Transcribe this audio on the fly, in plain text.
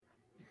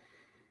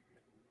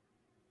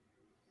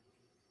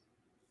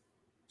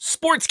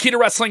Sportskeeda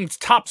Wrestling's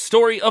top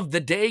story of the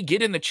day.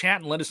 Get in the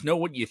chat and let us know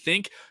what you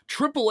think.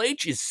 Triple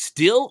H is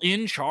still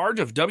in charge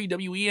of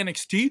WWE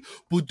NXT,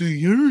 but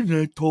the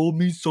internet told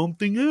me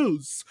something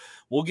else.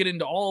 We'll get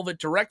into all of it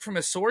direct from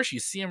a source. You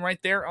see him right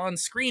there on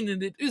screen,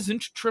 and it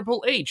isn't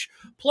Triple H.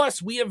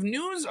 Plus, we have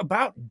news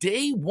about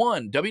Day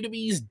 1,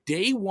 WWE's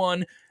Day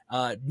 1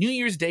 New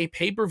Year's Day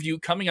pay-per-view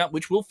coming up,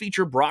 which will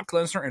feature Brock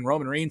Lesnar and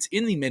Roman Reigns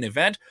in the main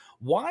event.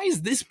 Why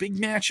is this big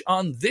match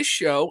on this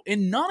show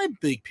and not a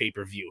big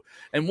pay-per-view?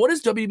 And what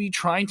is WWE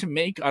trying to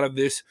make out of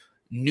this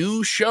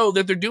new show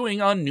that they're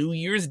doing on New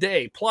Year's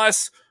Day?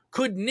 Plus,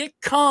 could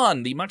Nick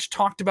Khan, the much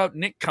talked about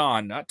Nick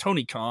Khan, not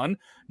Tony Khan,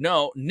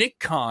 no, Nick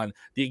Khan,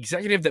 the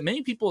executive that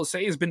many people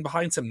say has been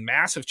behind some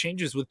massive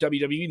changes with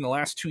WWE in the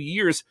last 2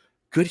 years,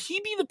 could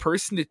he be the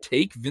person to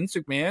take Vince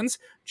McMahon's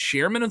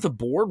chairman of the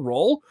board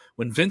role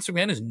when Vince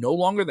McMahon is no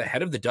longer the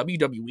head of the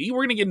WWE? We're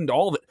going to get into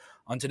all of it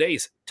on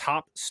today's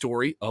top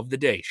story of the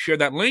day. Share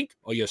that link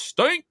or you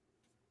stink.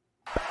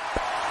 Watch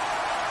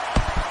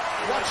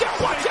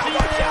out, watch out,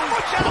 watch out,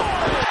 watch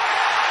out!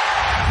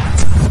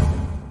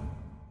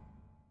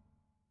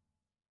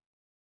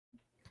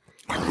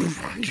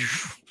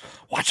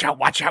 Watch out,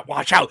 watch out,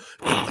 watch out.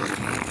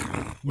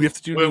 We have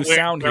to do a new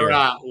sound here.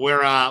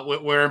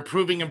 We're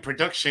improving in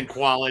production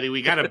quality.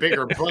 We got a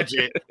bigger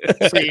budget.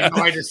 So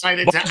I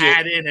decided to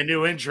add in a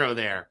new intro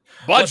there.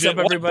 What's up,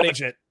 everybody?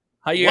 Budget?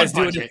 How you guys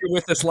doing? If you're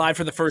with us live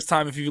for the first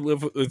time, if you're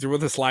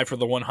with us live for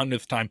the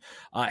 100th time,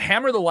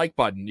 hammer the like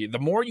button. The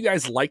more you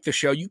guys like the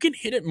show, you can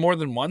hit it more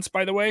than once,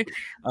 by the way,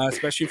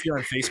 especially if you're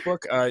on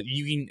Facebook.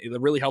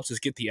 It really helps us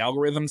get the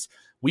algorithms.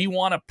 We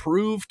want to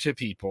prove to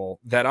people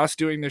that us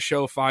doing the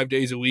show 5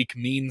 days a week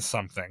means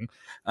something.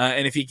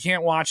 And if you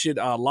can't watch it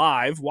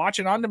live, watch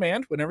it on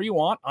demand whenever you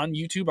want on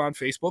YouTube, on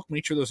Facebook.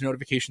 Make sure those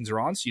notifications are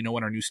on so you know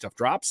when our new stuff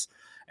drops.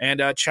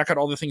 And check out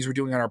all the things we're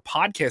doing on our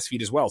podcast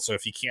feed as well. So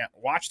if you can't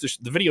watch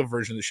the video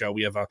version of the show,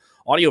 we have an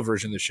audio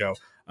version of the show.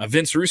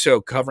 Vince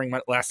Russo covering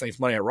last night's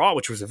Monday Night Raw,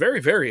 which was a very,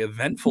 very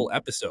eventful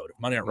episode of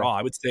Monday Night Raw.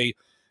 I would say,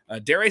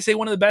 dare I say,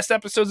 one of the best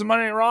episodes of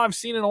Monday Night Raw I've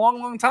seen in a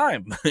long, long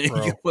time.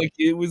 Like,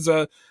 it was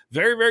a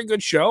very, very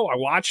good show. I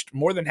watched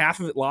more than half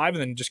of it live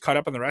and then just caught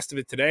up on the rest of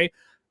it today.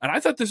 And I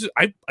thought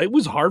it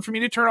was hard for me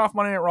to turn off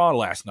Monday Night Raw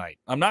last night.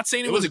 I'm not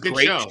saying it was a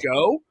great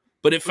show,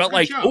 but it felt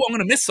like, I'm going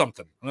to miss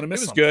something. It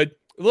was good.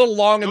 A little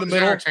long in the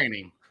middle.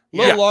 Entertaining. A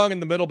little long in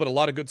the middle, but a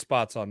lot of good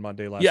spots on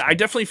Monday last night. I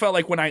definitely felt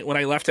like when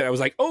I left it, I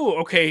was like,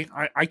 oh, okay,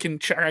 I can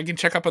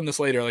check up on this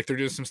later. Like, they're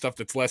doing some stuff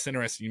that's less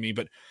interesting to me.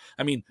 But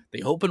I mean,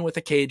 they opened with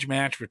a cage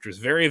match, which was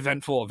very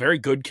eventful, a very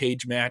good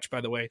cage match,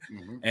 by the way.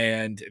 Mm-hmm.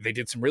 And they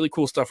did some really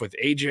cool stuff with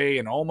AJ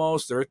and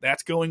Almost.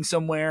 That's going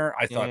somewhere.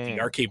 I thought the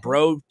RK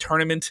Bro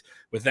tournament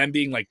with them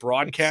being like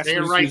broadcasters. Say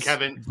it right,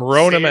 Kevin.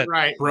 Bronament.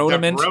 Right.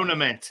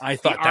 Bronament. I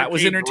thought that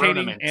was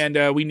entertaining.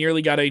 And we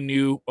nearly got a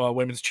new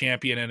women's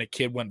champion, and a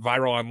kid went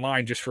viral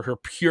online just for her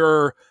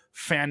pure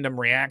fandom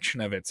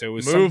reaction of it. So it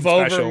was move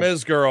over, special.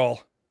 Ms.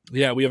 Girl.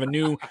 Yeah, we have a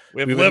new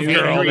we have Liv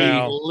Girl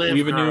now.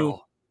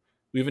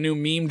 We have a new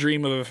meme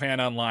dream of a fan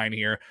online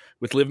here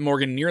with Liv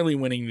Morgan nearly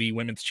winning the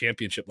women's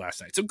championship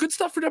last night. So good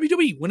stuff for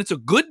WWE. When it's a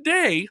good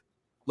day,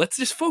 let's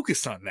just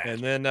focus on that.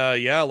 And then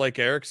like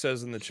Eric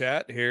says in the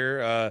chat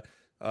here,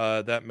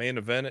 that main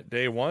event at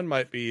Day 1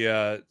 might be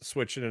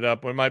switching it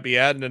up. We might be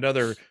adding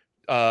another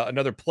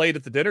plate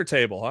at the dinner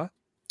table, huh?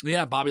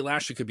 Yeah, Bobby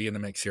Lashley could be in the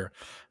mix here.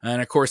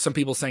 And, of course, some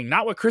people saying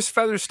not what Chris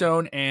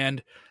Featherstone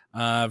and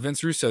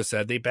Vince Russo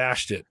said. They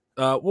bashed it.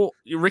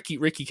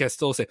 Ricky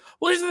Castillo said,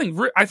 well, here's the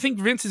thing. I think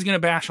Vince is going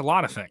to bash a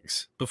lot of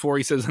things before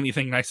he says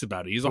anything nice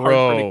about it. He's a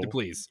hard critic to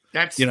please.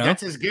 That's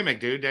his gimmick,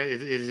 dude.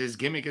 His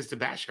gimmick is to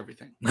bash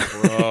everything.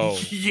 Bro.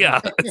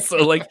 Yeah.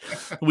 So, like,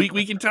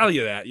 we can tell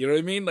you that. You know what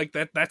I mean? Like,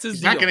 that's his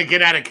He's deal. not going to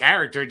get out of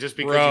character just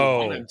because you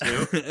want him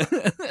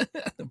to.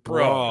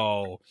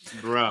 Bro.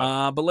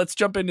 But let's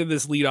jump into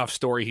this leadoff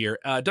story here.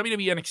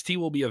 WWE NXT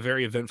will be a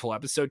very eventful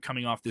episode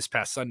coming off this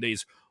past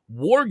Sunday's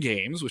War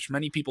Games, which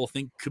many people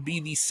think could be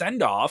the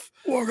send-off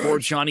for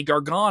Johnny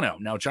Gargano.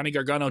 Now, Johnny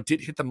Gargano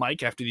did hit the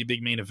mic after the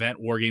big main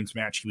event War Games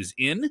match he was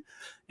in,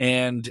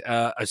 and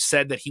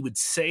said that he would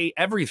say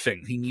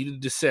everything he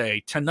needed to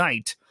say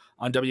tonight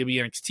on WWE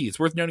NXT. It's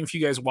worth noting, if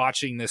you guys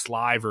watching this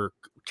live or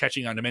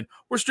catching on demand,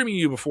 we're streaming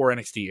you before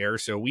NXT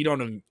airs, so we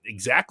don't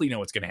exactly know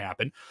what's going to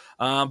happen.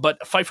 But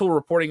Fightful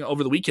reporting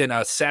over the weekend,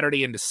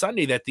 Saturday into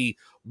Sunday, that the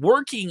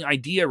working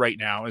idea right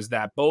now is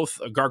that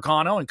both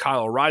Gargano and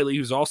Kyle O'Reilly,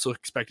 who's also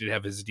expected to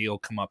have his deal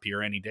come up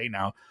here any day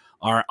now,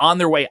 are on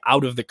their way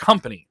out of the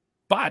company.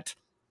 But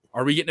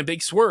are we getting a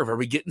big swerve? Are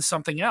we getting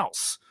something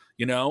else?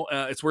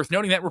 It's worth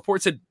noting that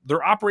reports said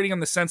they're operating on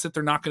the sense that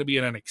they're not going to be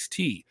in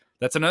NXT.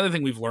 That's another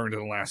thing we've learned in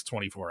the last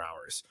 24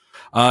 hours.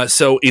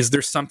 So is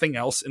there something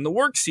else in the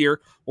works here?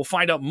 We'll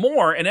find out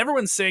more. And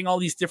everyone's saying all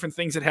these different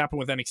things that happened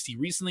with NXT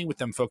recently, with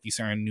them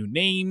focusing on new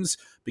names,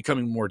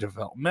 becoming more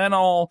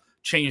developmental,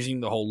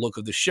 changing the whole look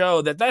of the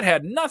show, that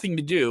had nothing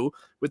to do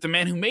with the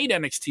man who made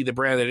NXT the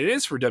brand that it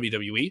is for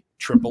WWE,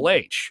 Triple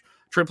H.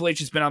 Triple H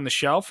has been on the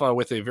shelf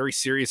with a very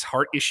serious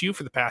heart issue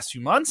for the past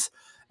few months.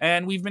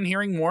 And we've been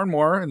hearing more and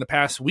more in the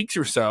past weeks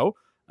or so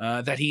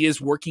that he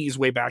is working his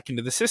way back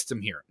into the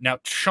system here. Now,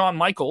 Shawn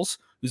Michaels,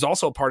 who's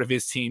also a part of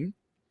his team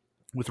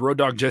with Road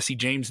Dogg Jesse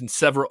James and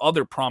several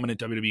other prominent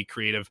WWE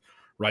creative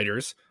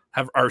writers,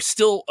 are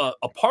still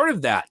a part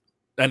of that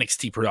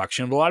NXT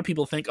production. But a lot of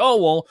people think, oh,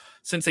 well,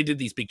 since they did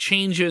these big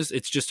changes,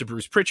 it's just a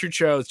Bruce Pritchard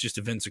show, it's just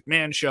a Vince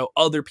McMahon show.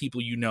 Other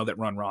people that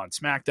run Raw and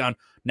SmackDown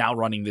now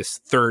running this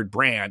third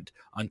brand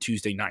on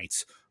Tuesday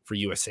nights for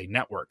USA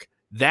Network.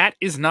 That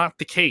is not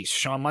the case.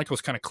 Shawn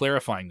Michaels kind of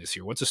clarifying this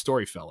here. What's the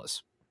story,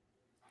 fellas?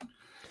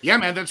 Yeah,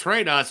 man, that's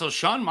right. So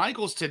Shawn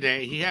Michaels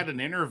today, he had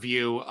an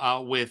interview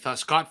with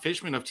Scott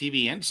Fishman of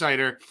TV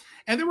Insider,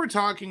 and they were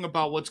talking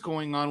about what's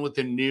going on with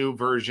the new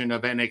version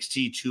of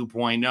NXT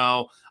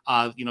 2.0,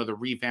 the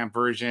revamped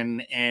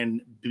version,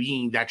 and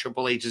being that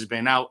Triple H has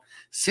been out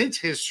since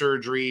his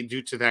surgery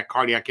due to that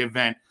cardiac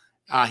event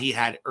he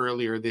had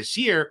earlier this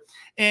year.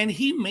 And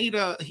he made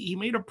a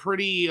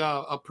pretty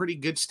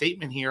good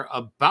statement here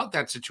about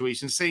that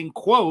situation, saying,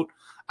 quote,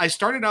 "I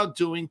started out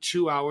doing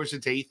 2 hours a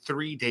day,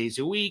 3 days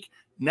a week.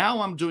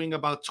 Now I'm doing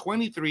about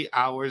 23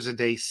 hours a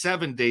day,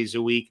 7 days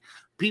a week.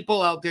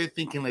 People out there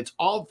thinking it's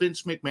all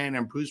Vince McMahon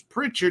and Bruce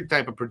Pritchard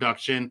type of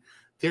production.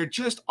 They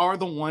just are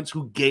the ones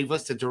who gave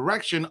us the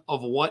direction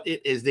of what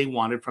it is they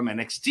wanted from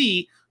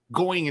NXT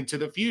going into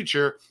the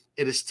future.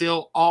 It is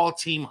still all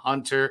Team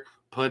Hunter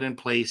put in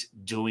place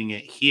doing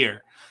it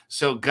here.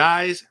 So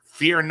guys,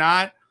 fear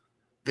not.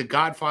 The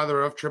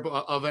godfather of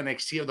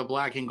NXT of the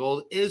Black and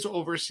Gold is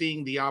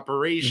overseeing the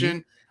operation.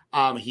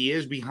 Mm-hmm. He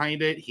is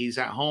behind it. He's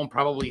at home,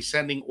 probably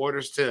sending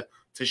orders to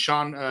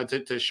Shawn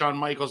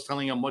Michaels,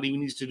 telling him what he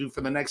needs to do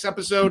for the next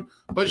episode.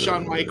 But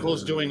Shawn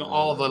Michaels doing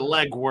all the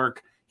legwork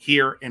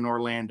here in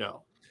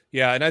Orlando.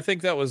 Yeah, and I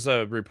think that was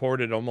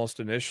reported almost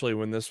initially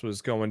when this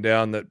was going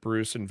down that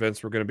Bruce and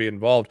Vince were going to be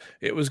involved.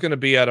 It was going to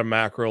be at a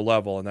macro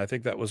level, and I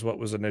think that was what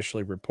was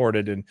initially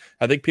reported. And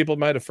I think people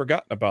might have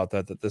forgotten about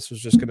that this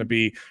was just going to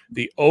be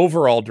the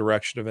overall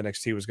direction of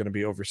NXT was going to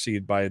be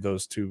overseen by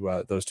those two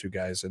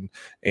guys,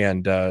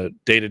 and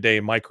day-to-day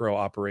micro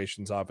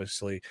operations,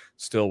 obviously,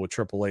 still with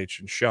Triple H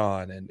and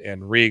Shawn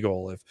and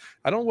Regal.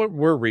 I don't know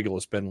where Regal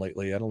has been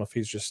lately. I don't know if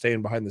he's just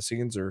staying behind the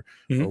scenes or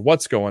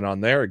what's going on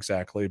there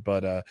exactly,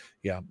 but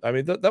yeah. I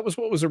mean, that was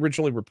what was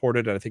originally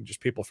reported, and I think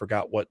just people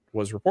forgot what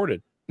was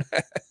reported.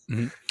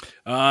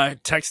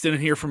 Text in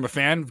here from a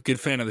fan, good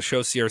fan of the show,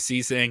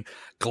 CRC, saying,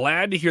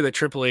 glad to hear that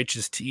Triple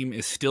H's team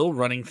is still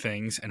running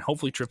things, and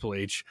hopefully Triple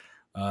H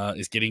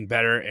is getting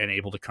better and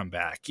able to come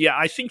back. Yeah,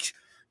 I think,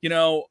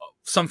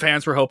 some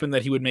fans were hoping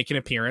that he would make an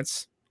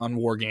appearance on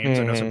War Games.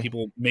 I know some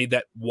people made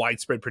that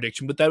widespread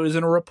prediction, but that was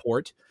in a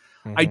report.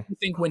 I do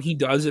think when he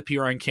does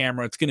appear on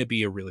camera, it's going to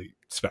be a really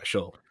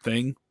special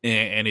thing,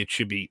 and it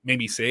should be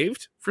maybe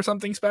saved for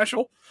something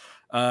special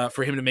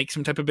for him to make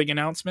some type of big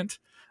announcement.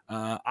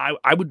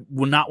 I would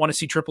not want to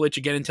see Triple H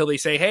again until they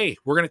say, hey,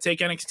 we're going to take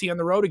NXT on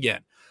the road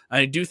again.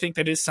 I do think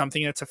that is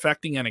something that's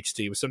affecting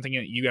NXT. It was something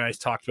that you guys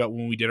talked about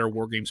when we did our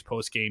War Games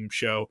post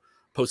show.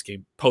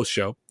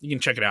 You can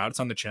check it out. It's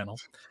on the channel.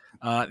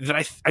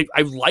 That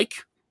I like.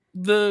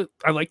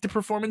 I like the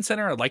Performance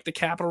Center. I like the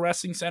Capitol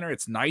Wrestling Center.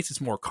 It's nice.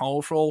 It's more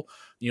colorful.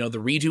 The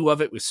redo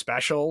of it was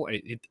special.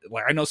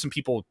 I know some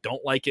people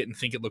don't like it and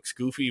think it looks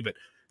goofy, but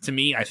to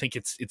me, I think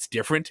it's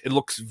different. It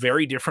looks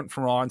very different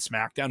from Raw and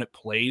SmackDown. It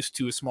plays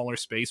to a smaller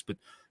space, but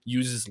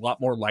uses a lot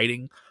more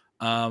lighting.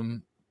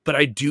 But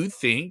I do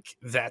think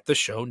that the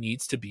show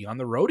needs to be on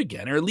the road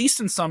again, or at least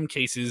in some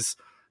cases.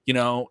 If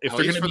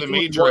they're going to be the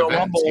major Royal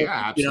events, Rumble,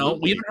 yeah,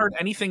 we haven't heard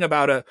anything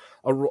about an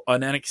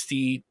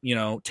NXT,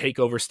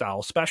 takeover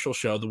style special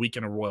show the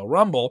weekend of Royal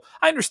Rumble.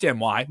 I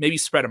understand why. Maybe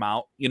spread them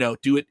out.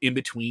 Do it in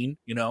between.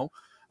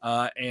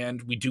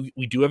 And we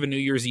do have a New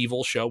Year's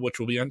Evil show, which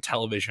will be on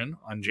television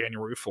on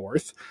January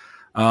 4th.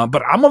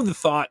 But I'm of the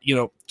thought,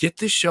 get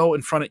this show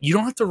in front of. You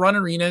don't have to run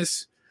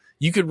arenas.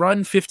 You could run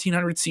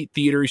 1,500 seat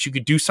theaters. You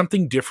could do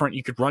something different.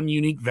 You could run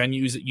unique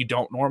venues that you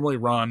don't normally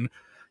run.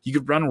 You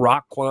could run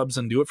rock clubs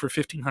and do it for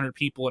 1,500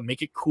 people and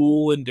make it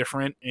cool and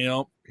different,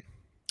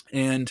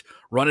 and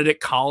run it at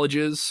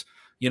colleges,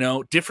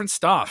 different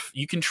stuff.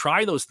 You can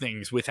try those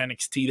things with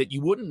NXT that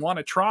you wouldn't want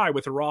to try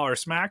with a Raw or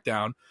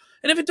SmackDown.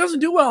 And if it doesn't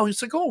do well,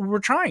 it's like, oh, we're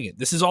trying it.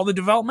 This is all the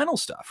developmental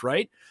stuff,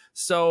 right?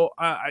 So,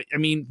 I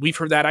mean, we've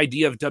heard that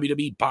idea of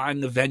WWE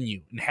buying the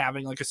venue and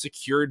having like a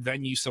secured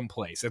venue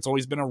someplace. That's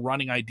always been a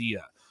running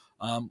idea.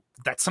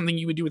 That's something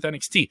you would do with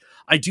NXT.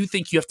 I do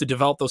think you have to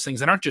develop those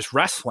things that aren't just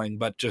wrestling,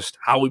 but just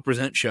how we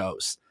present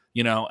shows,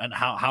 and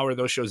how are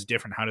those shows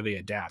different? How do they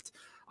adapt?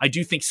 I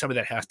do think some of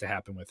that has to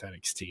happen with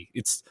NXT.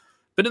 It's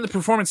been in the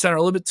Performance Center a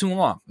little bit too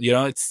long.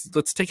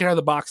 Let's take it out of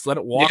the box, let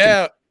it walk.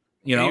 Yeah.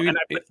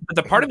 But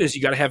the part of it is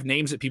you got to have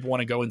names that people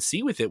want to go and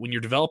see with it. When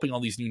you're developing all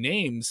these new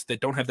names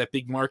that don't have that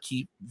big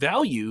marquee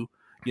value,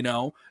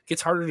 it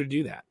gets harder to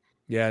do that.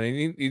 Yeah,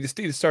 and you just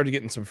need to start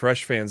getting some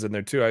fresh fans in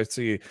there too. I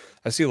see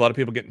a lot of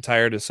people getting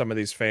tired of some of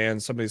these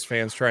fans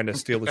trying to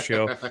steal the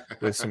show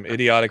with some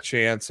idiotic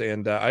chants.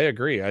 And I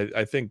agree.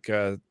 I think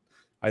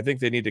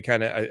they need to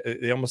kind of.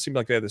 They almost seem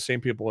like they have the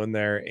same people in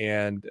there,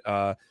 and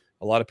a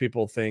lot of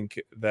people think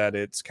that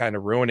it's kind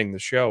of ruining the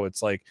show.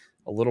 It's like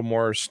a little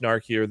more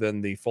snarkier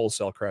than the Full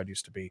Sail crowd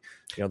used to be.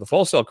 The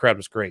Full Sail crowd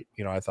was great,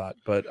 I thought.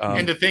 But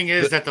and the thing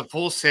is that the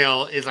Full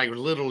Sail is like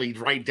literally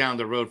right down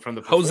the road from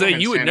the Jose.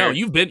 You would Center. know.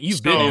 You've been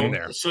in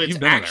there, so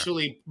it's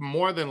actually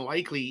more than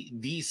likely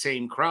the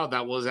same crowd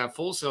that was at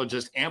Full Sail,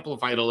 just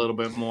amplified a little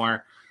bit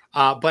more.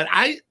 But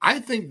I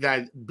think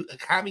that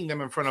having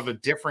them in front of a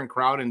different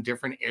crowd in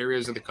different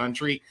areas of the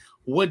country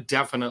would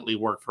definitely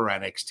work for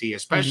NXT,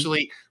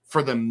 especially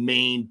for the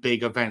main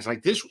big events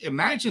like this.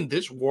 Imagine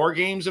this War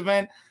Games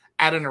event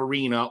at an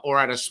arena or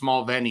at a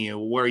small venue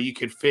where you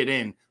could fit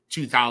in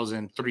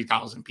 2,000,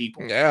 3,000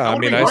 people. Yeah, I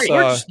mean, I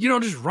saw,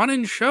 just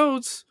running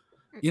shows,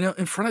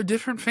 in front of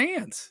different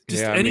fans.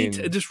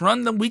 Just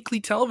run the weekly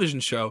television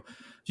show.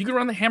 If you could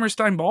run the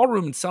Hammerstein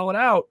Ballroom and sell it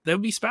out, that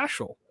would be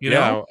special. You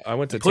know? I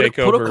went to put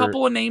TakeOver. A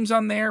couple of names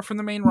on there from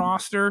the main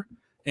roster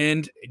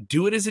and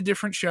do it as a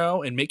different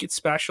show and make it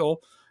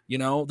special.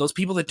 Those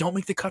people that don't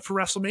make the cut for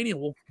WrestleMania,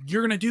 well,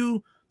 you're going to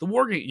do the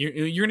War Game.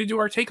 You're going to do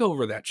our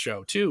takeover of that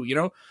show too.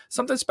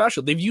 Something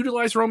special. They've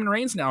utilized Roman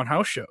Reigns now in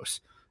house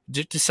shows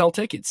to sell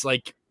tickets.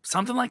 Like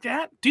something like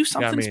that. Do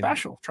something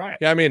special. Try it.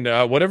 Yeah, I mean,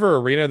 whatever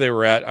arena they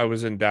were at, I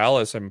was in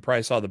Dallas. I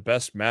probably saw the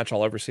best match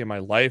I'll ever see in my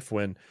life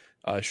when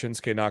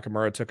Shinsuke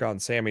Nakamura took on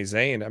Sami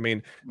Zayn. I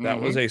mean,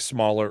 that was a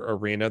smaller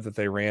arena that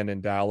they ran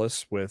in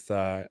Dallas with.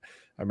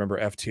 I remember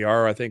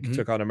FTR, I think,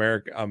 took on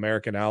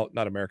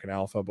not American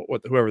Alpha, but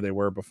whoever they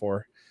were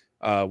before,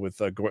 with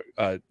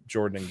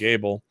Jordan and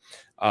Gable.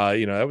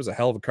 That was a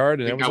hell of a card.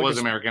 And that was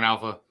American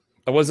Alpha.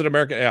 Was it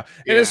American? Yeah.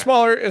 And it's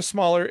smaller.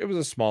 It was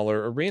a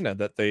smaller arena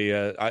that they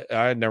I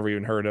had never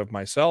even heard of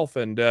myself,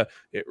 and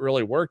it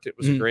really worked. It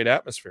was a great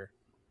atmosphere.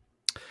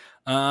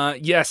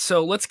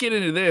 So let's get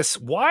into this.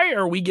 Why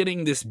are we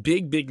getting this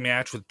big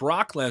match with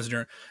Brock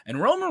Lesnar and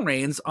Roman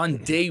Reigns on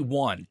day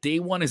one? Day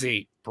one is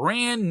a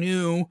brand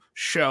new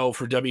show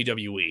for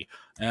WWE.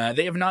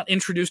 They have not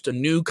introduced a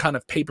new kind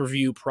of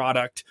pay-per-view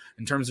product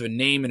in terms of a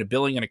name and a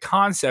billing and a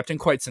concept in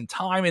quite some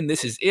time, and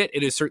this is it.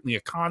 It is certainly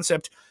a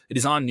concept. It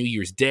is on New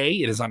Year's Day.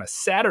 It is on a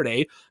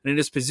Saturday, and it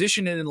is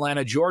positioned in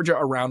Atlanta, Georgia,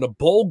 around a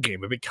bowl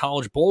game, a big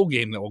college bowl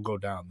game that will go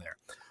down there.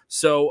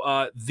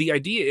 So the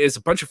idea is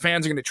a bunch of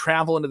fans are going to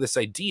travel into this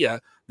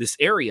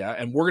area,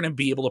 and we're going to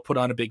be able to put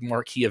on a big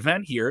marquee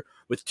event here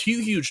with two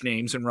huge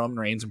names in Roman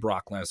Reigns and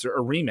Brock Lesnar,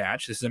 a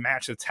rematch. This is a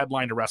match that's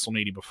headlined a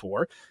WrestleMania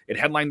before. It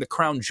headlined the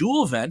Crown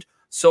Jewel event.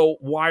 So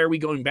why are we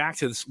going back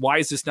to this? Why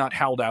is this not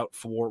held out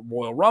for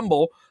Royal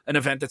Rumble, an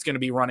event that's going to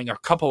be running a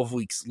couple of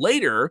weeks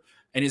later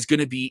and is going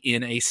to be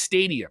in a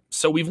stadium?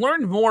 So we've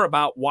learned more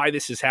about why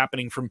this is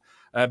happening from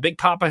Big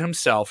Papa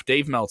himself,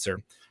 Dave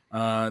Meltzer,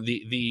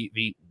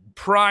 the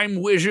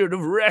prime wizard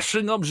of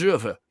Wrestling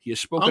Observer. He has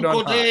spoken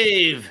on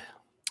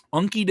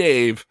Unky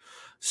Dave.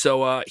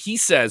 So he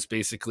says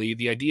basically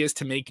the idea is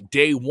to make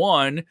day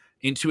one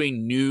into a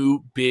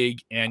new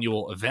big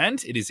annual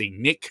event. It is a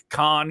Nick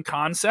Khan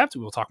concept.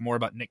 We will talk more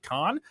about Nick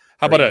Khan.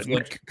 How about a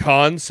Nick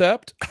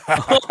concept? See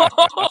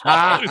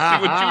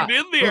what you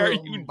did there.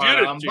 You did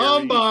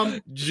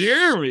it,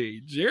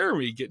 Jeremy.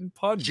 Jeremy getting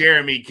punched.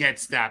 Jeremy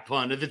gets that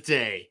pun of the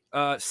day.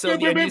 So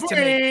the idea is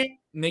to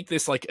make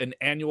this like an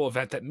annual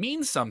event that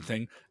means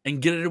something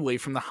and get it away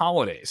from the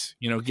holidays.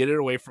 Get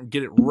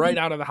it right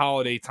out of the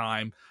holiday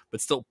time,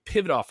 but still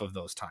pivot off of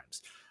those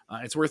times.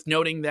 It's worth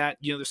noting that,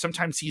 there's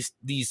sometimes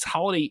these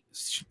holiday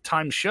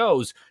time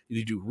shows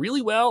either do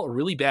really well or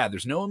really bad.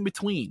 There's no in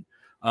between.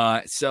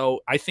 So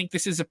I think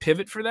this is a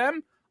pivot for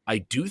them. I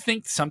do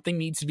think something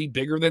needs to be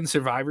bigger than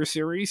Survivor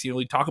Series.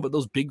 We talk about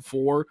those big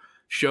four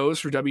shows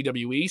for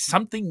WWE.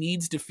 Something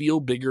needs to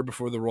feel bigger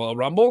before the Royal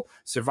Rumble.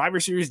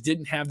 Survivor Series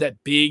didn't have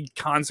that big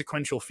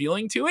consequential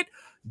feeling to it.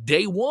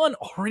 Day one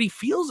already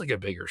feels like a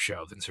bigger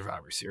show than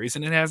Survivor Series,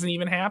 and it hasn't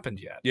even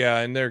happened yet. Yeah,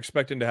 and they're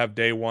expecting to have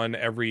day one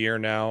every year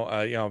now.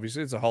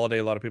 Obviously it's a holiday.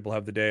 A lot of people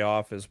have the day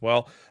off as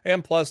well.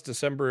 And plus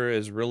December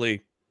has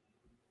really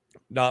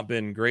not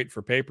been great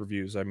for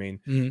pay-per-views. I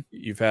mean,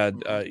 you've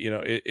had,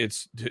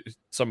 it's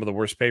some of the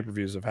worst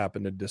pay-per-views have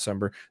happened in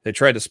December. They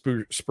tried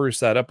to spruce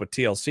that up with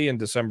TLC in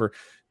December.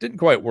 Didn't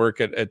quite work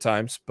at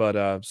times, but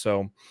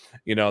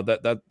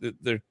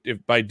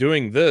if by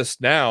doing this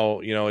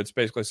now, it's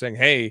basically saying,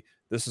 hey,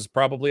 this is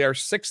probably our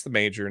sixth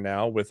major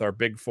now with our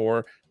big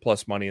four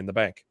plus Money in the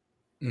Bank.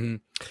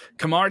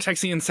 Kamar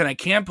texting and said, I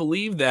can't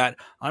believe that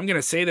I'm going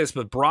to say this,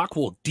 but Brock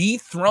will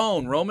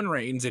dethrone Roman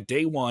Reigns at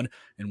day one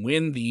and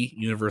win the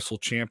Universal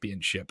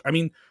Championship. I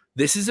mean,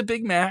 this is a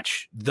big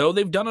match, though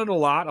they've done it a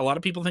lot. A lot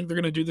of people think they're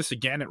going to do this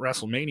again at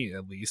WrestleMania,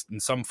 at least in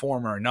some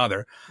form or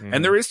another.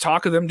 And there is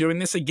talk of them doing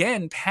this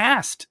again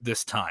past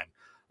this time.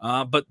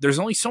 But there's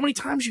only so many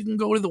times you can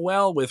go to the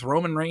well with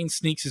Roman Reigns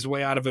sneaks his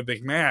way out of a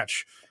big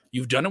match.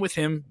 You've done it with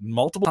him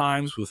multiple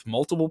times with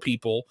multiple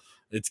people.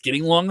 It's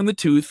getting long in the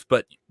tooth,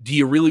 but do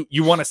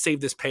you want to save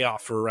this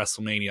payoff for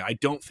WrestleMania? I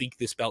don't think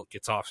this belt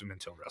gets off him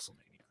until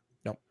WrestleMania.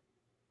 No,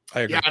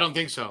 I agree. Yeah, I don't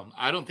think so.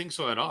 I don't think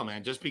so at all,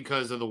 man. Just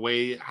because of the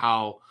way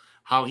how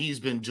how he's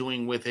been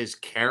doing with his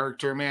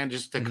character, man,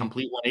 just a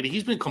complete 180.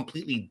 He's been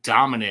completely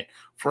dominant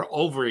for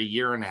over a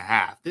year and a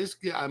half.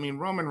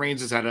 Roman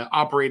Reigns is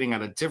operating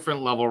at a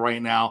different level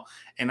right now,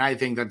 and I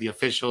think that the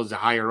officials, the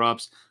higher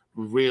ups,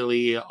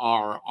 really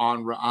are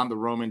on the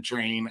Roman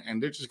train,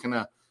 and they're just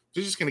gonna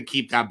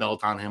keep that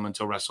belt on him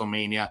until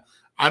WrestleMania.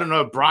 I don't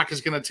know if Brock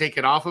is gonna take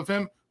it off of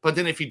him, but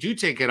then if you do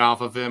take it off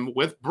of him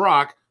with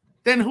Brock,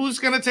 then who's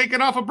gonna take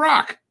it off of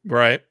Brock?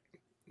 Right.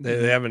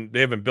 They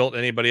haven't built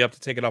anybody up to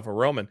take it off of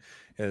Roman,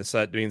 and so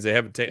that means they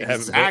haven't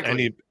built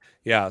any.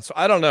 Yeah, so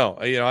I don't know.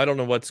 I don't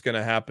know what's going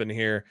to happen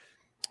here.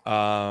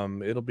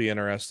 It'll be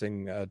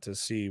interesting to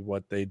see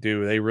what they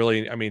do. They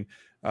really,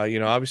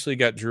 obviously you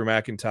got Drew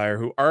McIntyre,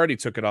 who already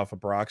took it off of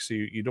Brock, so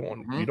you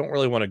don't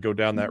really want to go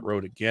down that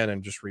road again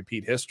and just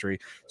repeat history.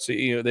 So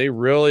they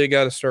really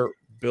got to start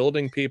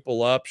building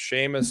people up.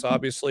 Sheamus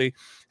obviously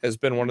has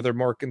been one of their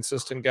more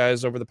consistent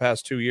guys over the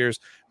past 2 years.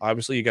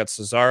 Obviously, you got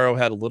Cesaro,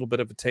 had a little bit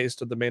of a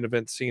taste of the main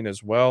event scene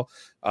as well.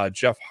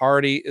 Jeff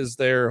Hardy is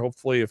there.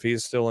 Hopefully, if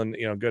he's still in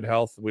good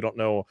health, we don't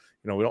know.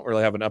 We don't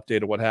really have an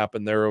update of what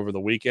happened there over the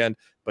weekend,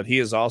 but he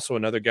is also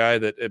another guy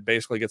that it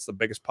basically gets the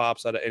biggest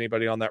pops out of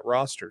anybody on that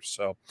roster.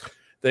 So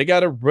they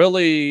got to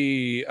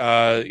really,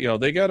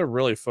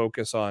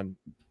 focus on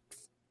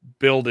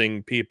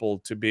building people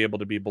to be able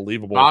to be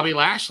believable. Bobby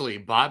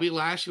Lashley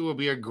will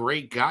be a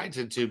great guy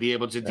to be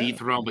able to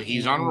dethrone, but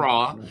he's on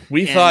Raw.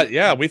 We thought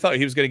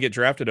he was going to get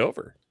drafted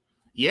over.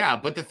 Yeah,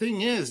 but the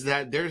thing is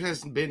that there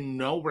has been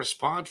no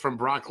response from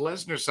Brock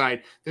Lesnar's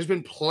side. There's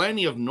been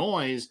plenty of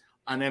noise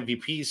on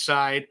MVP's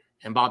side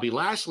and Bobby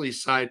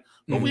Lashley's side,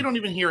 but we don't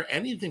even hear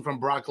anything from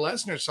Brock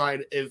Lesnar's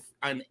side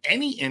on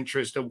any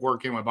interest of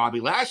working with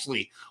Bobby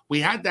Lashley. We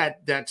had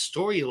that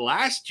story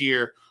last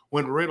year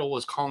when Riddle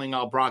was calling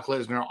out Brock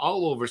Lesnar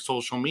all over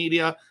social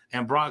media,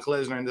 and Brock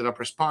Lesnar ended up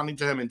responding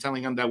to him and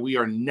telling him that we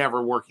are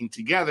never working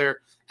together.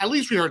 At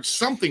least we heard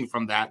something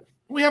from that.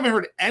 We haven't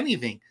heard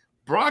anything.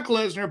 Brock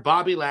Lesnar,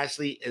 Bobby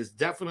Lashley is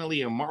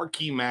definitely a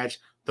marquee match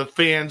the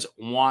fans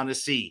want to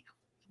see.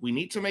 We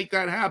need to make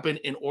that happen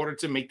in order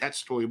to make that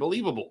story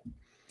believable.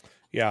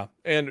 Yeah,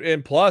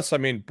 and plus,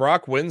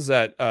 Brock wins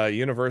that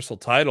Universal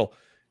title.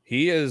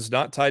 He is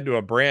not tied to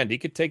a brand. He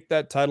could take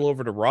that title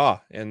over to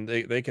Raw, and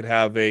they could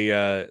have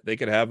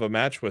a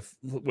match with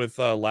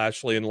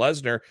Lashley and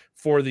Lesnar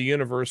for the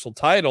Universal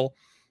title,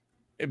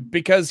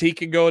 because he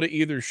can go to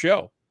either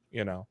show,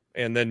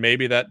 and then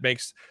maybe that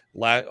makes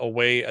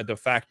a de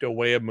facto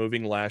way of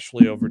moving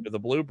Lashley over to the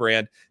blue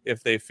brand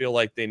if they feel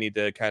like they need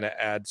to kind of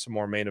add some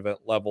more main event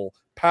level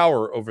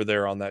power over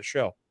there on that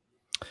show.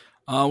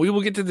 We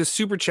will get to the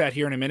super chat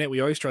here in a minute.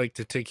 We always try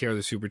to take care of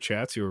the super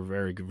chats. You were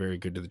very good, very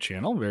good to the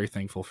channel. Very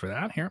thankful for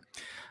that here.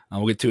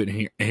 We'll get to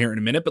it here in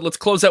a minute, but let's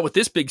close out with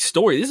this big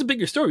story. This is a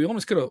bigger story. We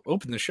almost could have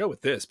opened the show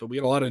with this, but we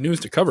got a lot of news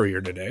to cover here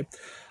today.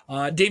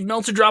 Dave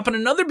Meltzer dropping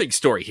another big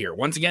story here.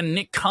 Once again,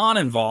 Nick Khan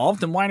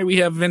involved. And why do we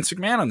have Vince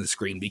McMahon on the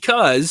screen?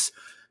 Because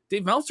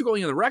Dave Meltzer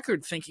going on the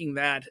record thinking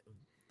that,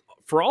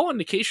 for all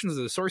indications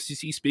of the sources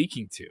he's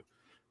speaking to,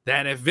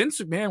 that if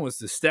Vince McMahon was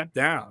to step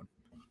down,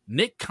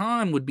 Nick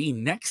Khan would be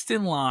next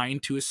in line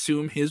to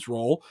assume his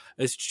role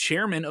as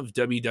chairman of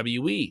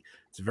WWE.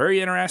 It's very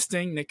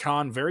interesting. Nick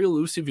Khan, very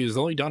elusive. He has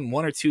only done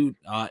one or two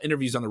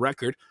interviews on the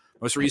record,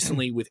 most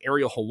recently with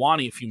Ariel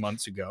Helwani a few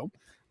months ago.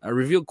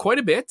 Revealed quite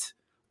a bit.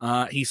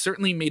 He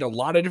certainly made a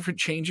lot of different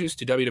changes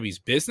to WWE's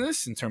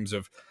business in terms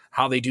of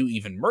how they do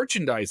even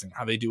merchandising,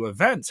 how they do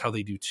events, how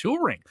they do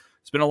touring.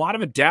 There's been a lot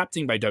of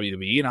adapting by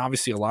WWE, and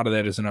obviously a lot of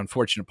that is an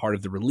unfortunate part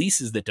of the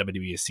releases that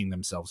WWE has seen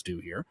themselves do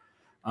here.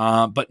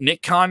 But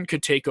Nick Khan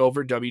could take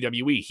over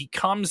WWE. He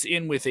comes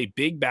in with a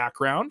big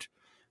background.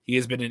 He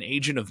has been an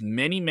agent of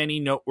many, many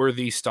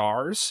noteworthy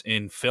stars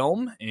in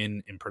film,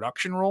 in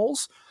production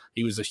roles.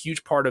 He was a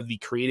huge part of the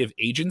creative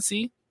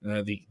agency,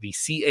 the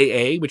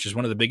CAA, which is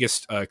one of the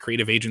biggest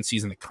creative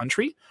agencies in the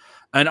country.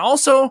 And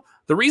also,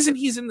 the reason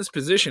he's in this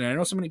position, and I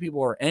know so many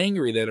people are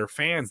angry that are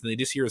fans, and they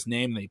just hear his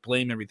name and they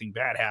blame everything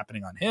bad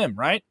happening on him,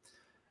 right?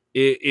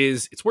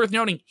 It's worth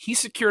noting he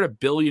secured $1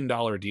 billion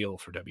deal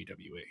for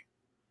WWE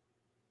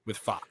with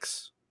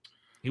Fox.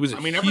 He was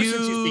ever since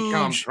he's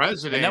become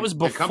president, and that was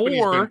before the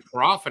company's been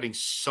profiting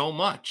so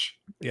much.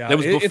 Yeah, that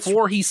was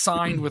before he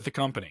signed with the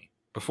company.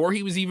 Before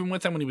he was even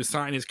with them, when he was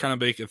signed as kind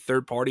of like a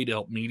third party to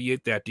help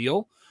mediate that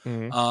deal,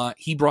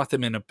 he brought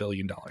them in $1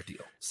 billion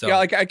deal. So yeah,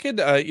 like I could,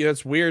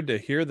 it's weird to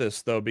hear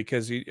this though,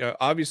 because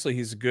obviously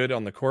he's good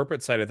on the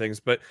corporate side of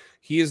things, but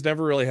he has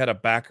never really had a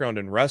background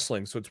in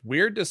wrestling. So it's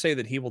weird to say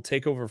that he will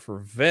take over for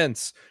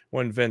Vince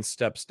when Vince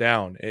steps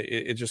down.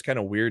 It's just kind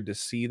of weird to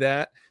see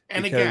that.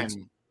 And again,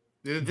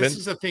 this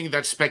is a thing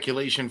that's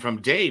speculation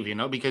from Dave,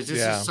 because this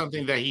is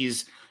something that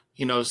he's,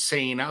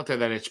 saying out there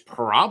that it's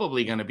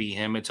probably going to be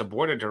him. It's a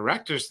board of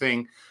directors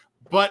thing.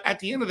 But at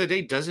the end of the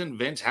day, doesn't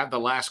Vince have the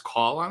last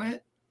call on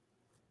it?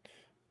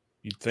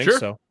 You'd think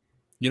so.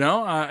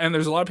 And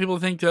there's a lot of people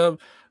who think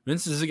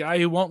Vince is a guy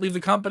who won't leave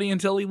the company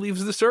until he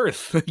leaves this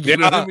earth. You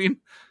know what I mean?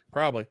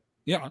 Probably.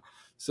 Yeah.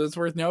 So it's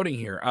worth noting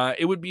here.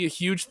 It would be a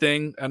huge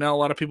thing. I know a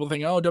lot of people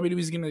think, "Oh,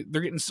 WWE's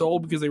they're getting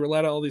sold because they were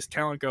let all this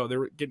talent go. They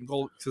were getting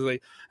gold because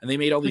they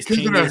made all these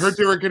changes." I heard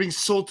they were getting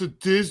sold to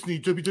Disney.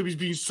 WWE's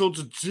being sold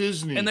to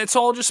Disney, and that's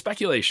all just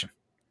speculation.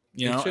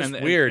 It's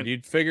just weird.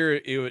 You'd figure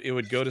it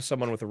would go to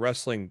someone with a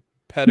wrestling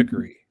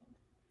pedigree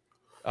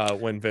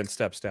when Vince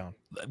steps down.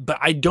 But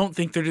I don't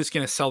think they're just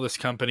going to sell this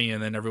company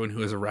and then everyone who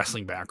has a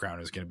wrestling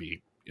background is going to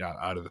be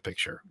out of the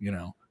picture.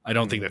 I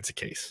don't think that's the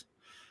case.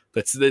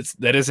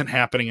 That isn't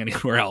happening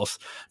anywhere else.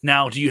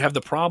 Now, do you have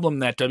the problem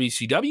that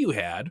WCW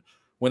had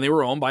when they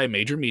were owned by a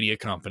major media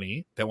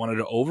company that wanted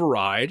to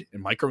override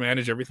and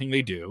micromanage everything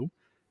they do?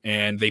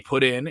 And they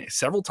put in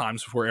several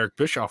times before Eric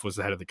Bischoff was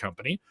the head of the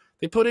company,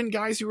 they put in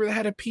guys who were the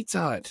head of Pizza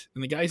Hut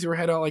and the guys who were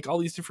head of like all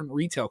these different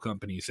retail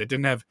companies that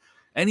didn't have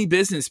any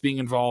business being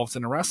involved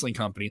in a wrestling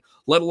company,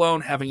 let alone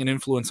having an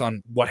influence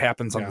on what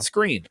happens on the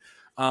screen.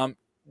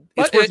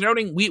 It's worth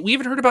noting, we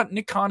haven't heard about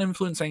Nick Khan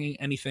influencing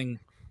anything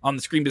on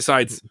the screen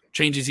besides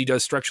changes he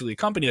does structurally a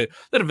company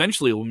that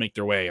eventually will make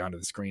their way onto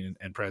the screen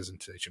and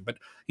presentation. But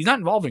he's not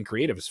involved in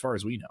creative as far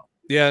as we know.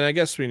 Yeah, and I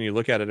guess when you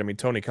look at it, I mean,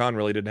 Tony Khan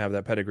really didn't have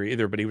that pedigree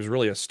either, but he was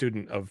really a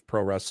student of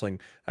pro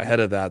wrestling ahead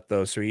of that,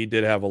 though, so he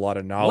did have a lot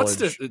of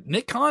knowledge.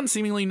 Nick Khan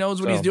seemingly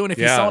knows what he's doing if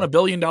he's selling $1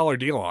 billion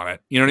deal on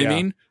it. You know what I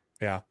mean?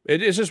 Yeah.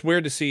 It's just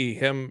weird to see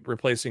him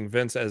replacing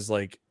Vince as,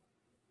 like,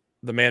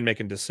 the man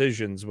making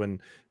decisions when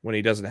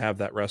he doesn't have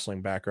that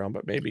wrestling background,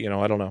 but maybe,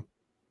 I don't know.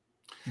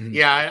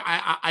 Yeah,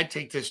 I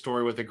take this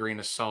story with a grain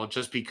of salt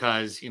just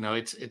because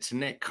it's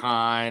Nick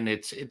Khan,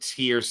 it's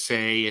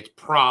hearsay, it's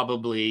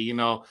probably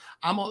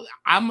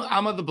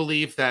I'm of the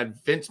belief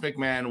that Vince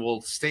McMahon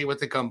will stay with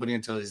the company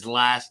until his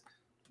last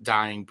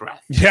dying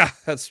breath. Yeah,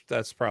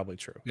 that's probably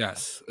true.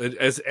 Yes,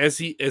 as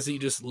he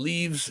just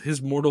leaves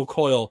his mortal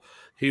coil,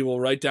 he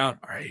will write down,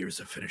 "All right, here's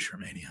a finisher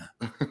mania."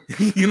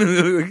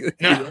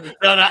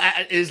 No,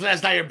 his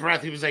last dying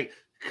breath, he was like,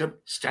 "Come,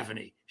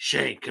 Stephanie,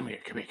 Shane, come here.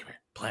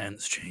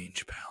 Plans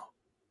change, pal.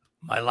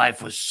 My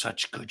life was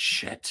such good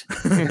shit.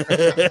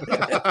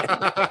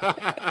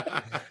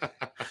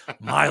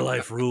 My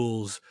life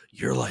rules.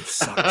 Your life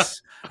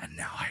sucks. And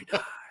now I die."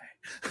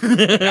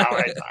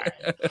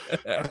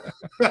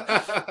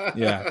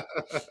 Yeah.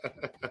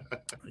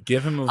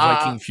 Give him a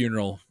Viking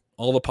funeral.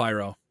 All the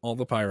pyro,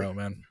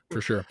 man,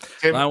 for sure.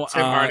 Tim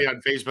Hardy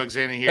on Facebook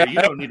saying here, you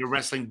don't need a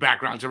wrestling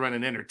background to run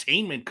an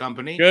entertainment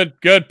company.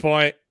 Good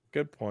point.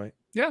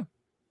 Yeah,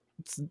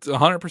 it's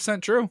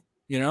 100% true.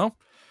 And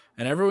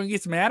everyone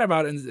gets mad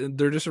about it, and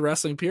they're just a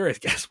wrestling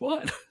purist. Guess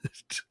what?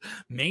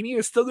 Mania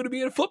is still going to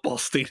be in a football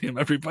stadium,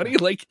 everybody.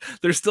 Like,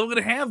 they're still going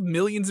to have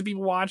millions of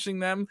people watching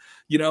them.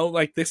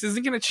 Like, this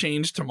isn't going to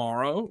change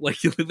tomorrow. Like,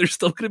 there's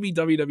still going to be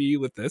WWE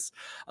with this.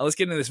 Let's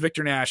get into this.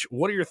 Victor Nash,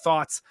 what are your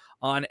thoughts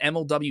on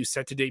MLW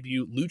set to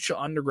debut Lucha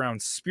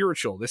Underground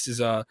Spiritual? This is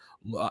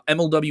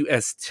MLW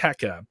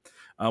Azteca.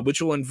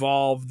 Which will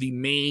involve the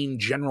main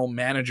general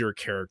manager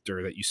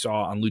character that you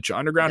saw on Lucha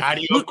Underground.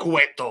 Dario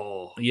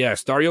Cueto.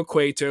 Yes, Dario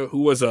Cueto,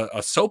 who was a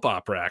soap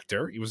opera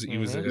actor. He was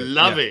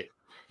Love it.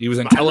 He was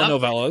in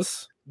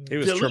telenovelas. He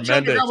was tremendous. Lucha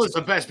Underground was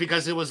the best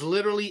because it was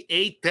literally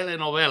a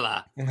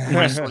telenovela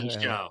wrestling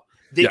show.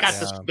 They got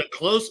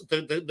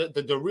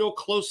the real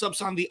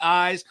close-ups on the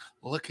eyes,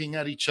 looking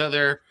at each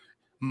other.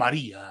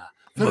 Maria,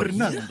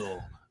 Fernando.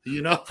 So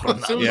it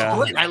was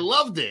great. I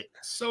loved it.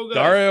 So good.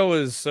 Dario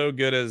was so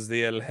good as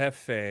the El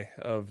Jefe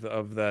of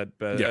that.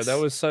 Yes.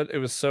 It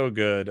was so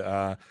good.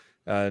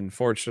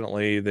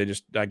 Unfortunately, they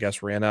just, I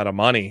guess, ran out of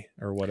money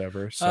or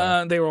whatever.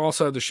 So they were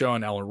also the show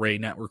on El Rey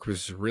Network, which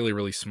was really,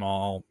 really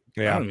small.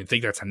 Yeah. I don't even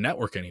think that's a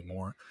network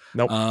anymore.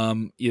 Nope.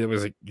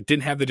 It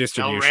didn't have the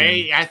distribution. El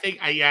Rey, I think,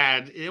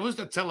 it was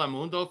the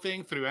Telemundo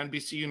thing through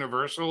NBC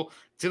Universal.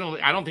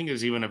 I don't think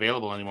it's even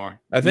available anymore.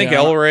 I think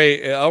El Rey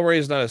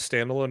is not a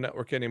standalone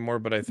network anymore,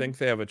 but I think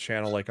they have a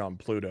channel like on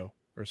Pluto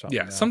or something.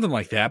 Yeah, something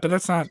like that. But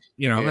that's not,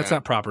 that's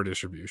not proper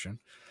distribution.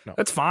 No.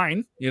 That's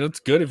fine. It's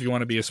good if you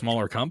want to be a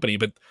smaller company,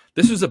 but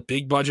this was a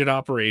big budget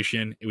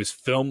operation. It was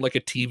filmed like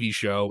a TV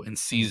show in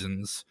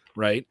seasons,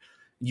 right?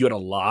 You had a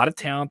lot of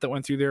talent that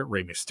went through there.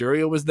 Rey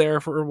Mysterio was there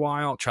for a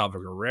while. Chavo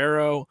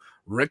Guerrero.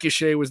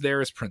 Ricochet was there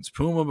as Prince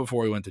Puma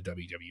before he went to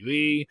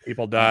WWE.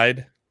 People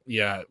died.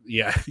 Yeah.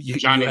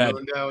 Johnny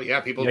Mundo. Yeah,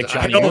 people died.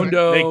 Johnny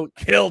Mundo.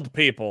 They killed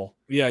people.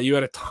 Yeah, you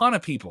had a ton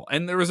of people.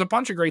 And there was a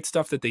bunch of great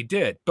stuff that they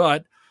did.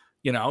 But,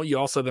 you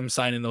also had them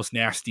signing those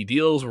nasty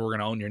deals where we're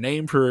going to own your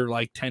name for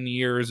like 10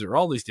 years or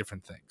all these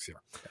different things.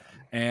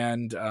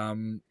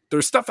 And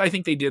there's stuff I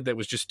think they did that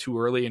was just too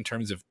early in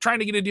terms of trying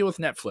to get a deal with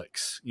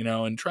Netflix,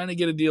 and trying to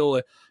get a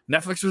deal.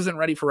 Netflix wasn't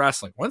ready for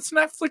wrestling. Once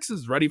Netflix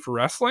is ready for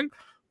wrestling,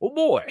 oh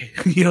boy,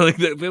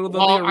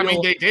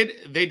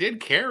 they did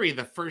carry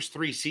the first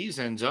 3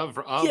 seasons of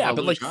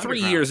but like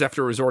 3 years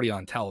after it was already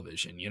on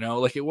television,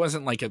 like it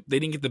wasn't like they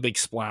didn't get the big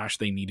splash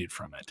they needed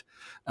from it.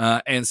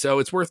 And so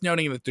it's worth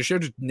noting that the show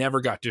just never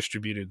got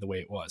distributed the way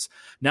it was.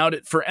 Now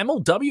for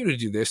MLW to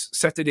do this,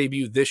 set to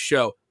debut this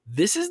show,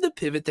 This is the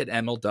pivot that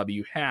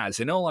MLW has.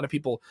 I know a lot of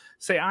people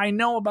say, I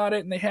know about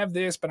it and they have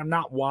this, but I'm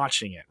not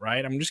watching it,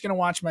 right? I'm just going to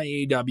watch my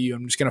AEW.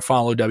 I'm just going to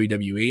follow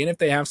WWE. And if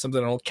they have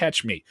something, it'll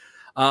catch me.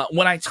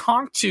 When I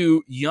talk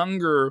to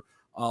younger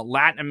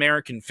Latin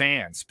American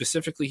fans,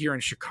 specifically here in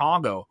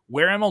Chicago,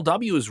 where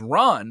MLW is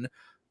run,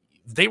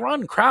 they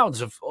run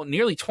crowds of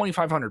nearly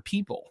 2,500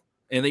 people.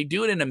 And they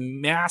do it in a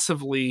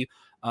massively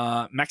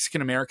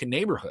Mexican-American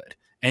neighborhood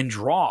and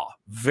draw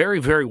very,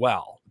 very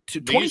well.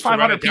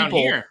 2,500 people.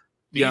 Here.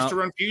 They used to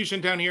run Fusion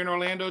down here in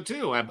Orlando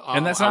too.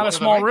 And that's not a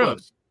small room.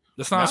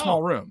 That's not a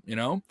small room, you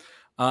know?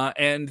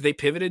 And they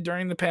pivoted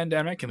during the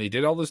pandemic and they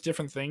did all those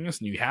different things.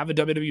 And you have a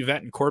WWE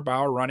vet and Court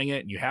Bauer running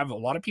it. And you have a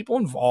lot of people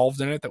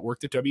involved in it that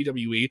worked at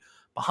WWE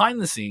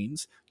behind the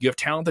scenes. You have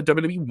talent that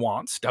WWE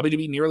wants.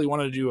 WWE nearly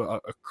wanted to do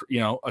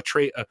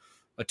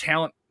a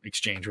talent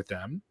exchange with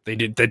them. They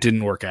did. That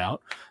didn't work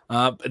out.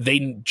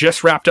 They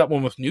just wrapped up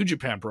one with New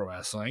Japan Pro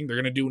Wrestling. They're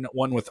going to do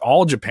one with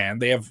All Japan.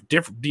 They have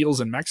different deals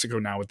in Mexico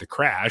now with the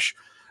Crash.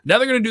 Now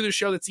they're going to do the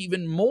show that's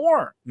even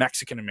more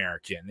Mexican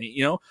American.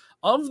 You know,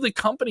 of the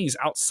companies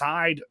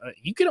outside,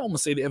 you could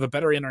almost say they have a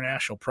better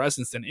international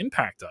presence than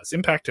Impact does.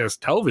 Impact has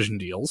television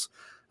deals,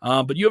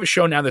 but you have a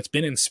show now that's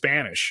been in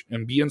Spanish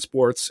and BN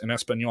Sports and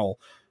Espanol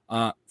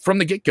from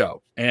the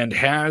get-go, and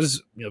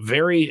has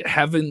very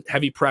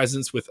heavy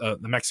presence with the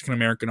Mexican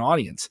American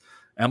audience.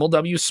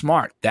 MLW is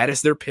smart. That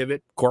is their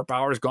pivot. Court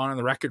Bauer has gone on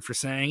the record for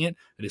saying it.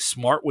 It is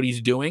smart what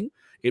he's doing.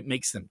 It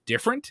makes them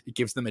different. It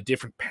gives them a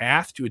different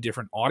path to a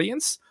different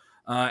audience.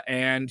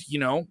 And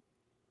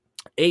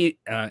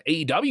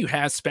AEW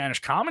has Spanish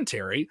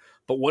commentary,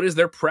 but what is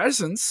their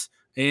presence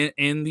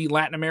in the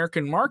Latin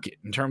American market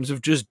in terms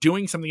of just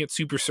doing something that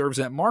super serves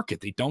that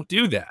market? They don't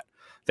do that.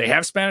 They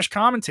have Spanish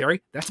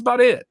commentary. That's about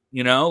it.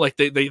 Like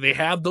they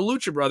have the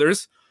Lucha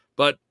Brothers,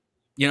 but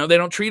they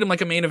don't treat them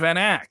like a main event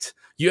act.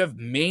 You have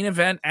main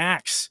event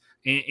acts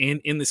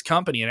in this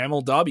company, in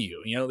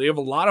MLW. They have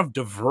a lot of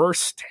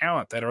diverse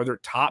talent that are their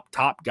top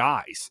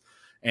guys.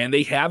 And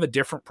they have a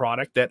different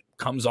product that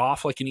comes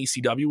off like an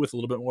ECW with a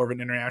little bit more of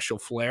an international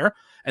flair.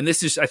 And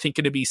this is, I think,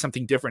 going to be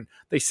something different.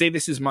 They say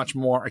this is much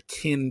more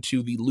akin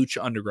to the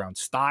Lucha Underground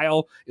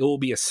style. It will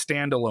be a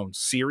standalone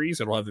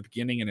series. It'll have a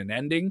beginning and an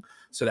ending.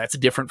 So that's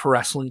different for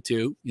wrestling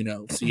too.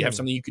 So you have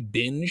something you could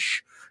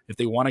binge if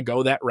they want to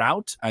go that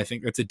route. I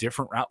think that's a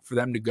different route for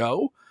them to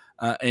go,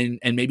 and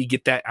maybe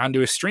get that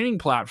onto a streaming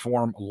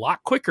platform a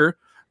lot quicker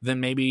than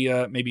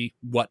maybe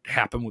what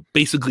happened would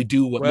basically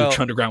do what Lucha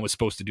Underground was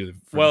supposed to do.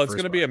 It's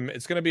going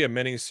to be a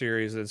mini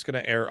series. It's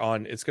going to aired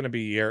on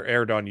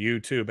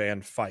YouTube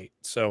and Fight.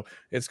 So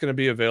it's going to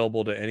be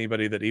available to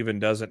anybody that even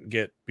doesn't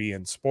get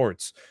BN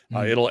Sports.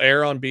 It'll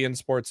air on BN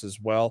Sports as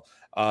well.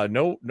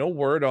 No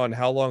word on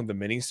how long the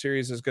mini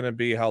series is going to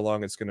be, how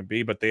long it's going to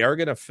be, but they are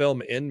going to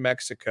film in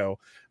Mexico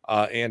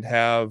and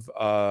have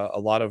a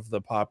lot of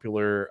the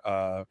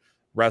popular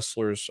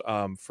wrestlers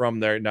from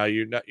there. Now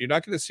you're not going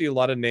to see a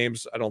lot of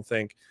names, I don't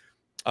think,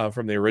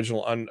 from the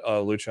original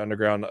Lucha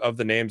Underground. Of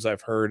the names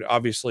I've heard,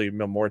 obviously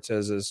Mil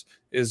Muertes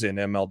is in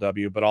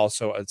MLW, but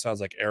also it sounds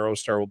like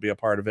Aerostar will be a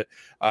part of it.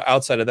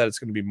 Outside of that, it's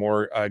going to be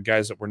more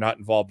guys that were not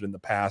involved in the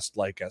past,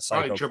 like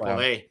Psycho Clown.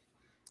 AAA.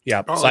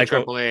 Yeah,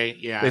 Psycho. AAA.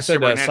 Yeah, they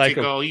said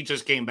Psycho. He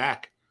just came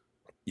back.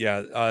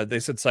 Yeah, they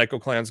said Psycho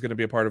Clan's going to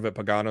be a part of it.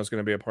 Pagano's going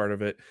to be a part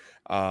of it.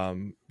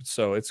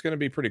 So it's going to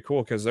be pretty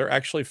cool because they're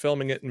actually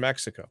filming it in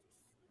Mexico.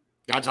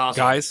 That's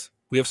awesome. Guys,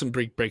 we have some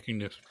breaking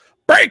news.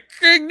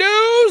 Breaking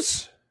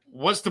news!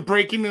 What's the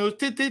breaking news?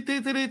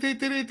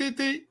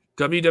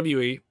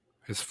 WWE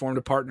has formed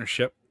a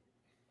partnership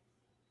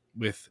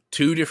with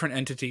two different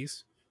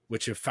entities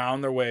which have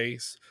found their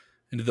ways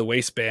into the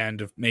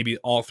waistband of maybe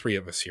all three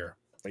of us here.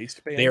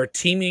 Waistband? They are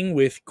teaming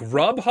with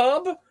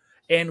Grubhub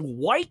and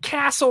White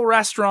Castle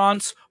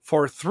restaurants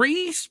for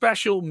 3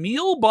 special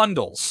meal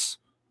bundles.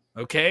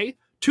 Okay?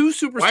 2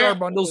 superstar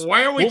bundles.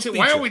 Why are we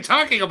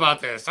talking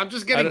about this? I'm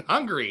just getting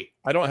hungry.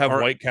 I don't have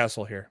White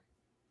Castle here.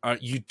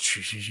 You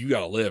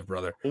gotta live,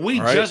 brother.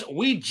 We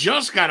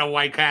just got a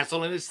White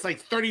Castle, and it's like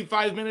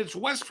 35 minutes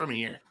west from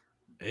here.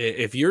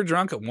 If you're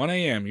drunk at 1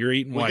 a.m., you're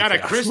eating White Castle. We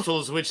got a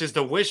Crystals, which is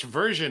the Wish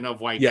version of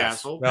White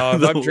Castle. No,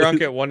 if I'm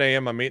drunk at 1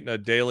 a.m., I'm eating a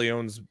De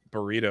Leon's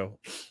burrito.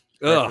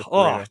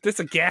 That's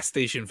a gas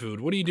station food.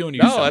 What are you doing?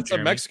 That's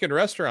Jeremy? A Mexican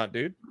restaurant,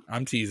 dude.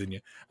 I'm teasing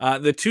you.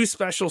 The 2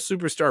 special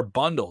superstar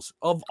bundles,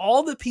 of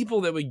all the people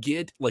that would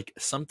get like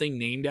something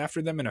named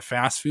after them in a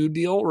fast food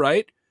deal,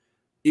 right?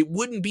 It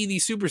wouldn't be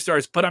these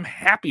superstars, but I'm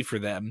happy for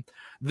them.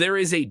 There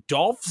is a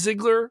Dolph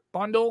Ziggler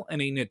bundle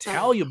and a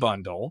Natalya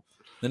bundle.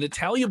 The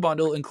Natalya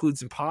bundle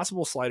includes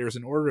Impossible sliders,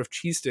 an order of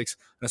cheese sticks,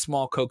 and a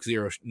small Coke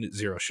Zero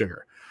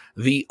sugar.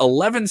 The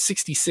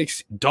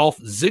 1166 Dolph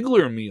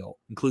Ziggler meal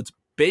includes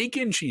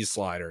bacon cheese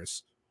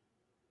sliders,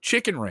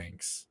 chicken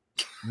rings,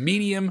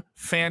 medium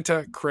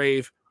Fanta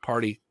Crave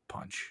Party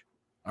Punch.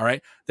 All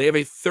right. They have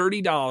a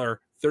 $30,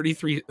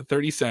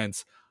 30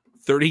 cents,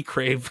 30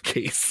 Crave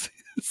case.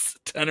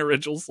 10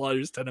 original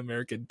sliders, 10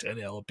 American, 10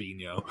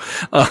 jalapeno.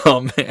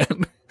 Oh,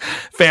 man.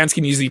 Fans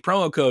can use the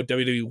promo code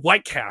WWE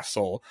White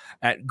Castle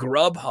at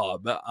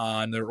Grubhub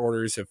on their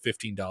orders of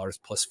 $15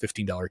 plus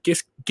 $15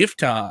 gift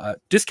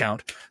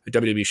discount at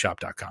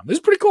WWEshop.com. This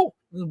is pretty cool.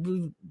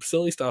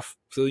 Silly stuff.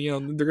 So, they're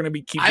going to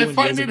be keep doing I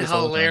find it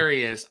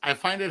hilarious. I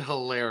find it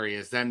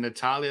hilarious that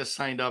Natalya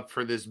signed up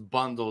for this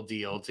bundle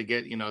deal to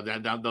get,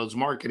 those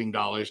marketing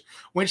dollars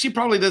when she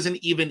probably doesn't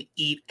even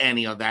eat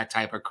any of that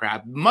type of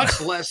crap,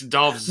 much less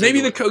Dolph Ziggler. Maybe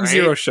the Coke right?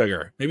 Zero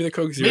sugar. Maybe the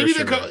Coke Zero Maybe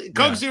sugar. the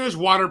Coke Zero is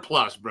water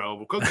plus,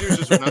 bro. Coke Zero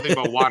is nothing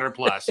but water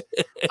plus.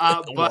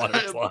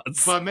 Water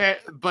plus.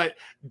 But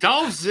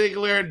Dolph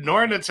Ziggler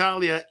nor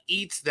Natalya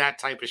eats that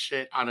type of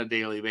shit on a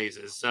daily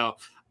basis. So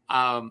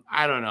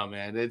I don't know,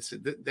 man.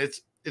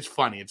 It's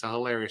funny. It's a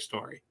hilarious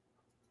story.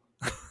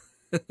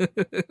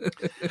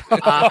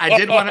 I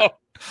did want to.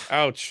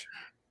 Ouch.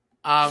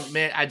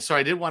 Man.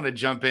 I did want to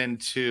jump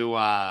into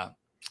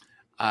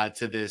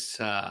to this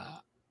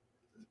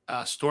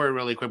story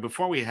really quick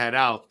before we head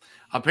out.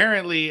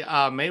 Apparently,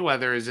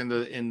 Mayweather is in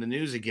the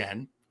news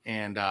again,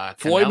 and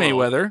Floyd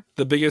Canelo.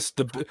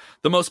 Mayweather,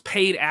 the most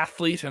paid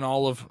athlete in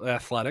all of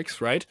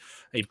athletics, right?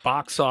 A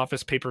box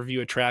office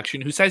pay-per-view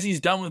attraction who says he's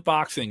done with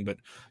boxing, but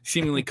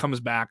seemingly comes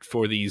back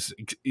for these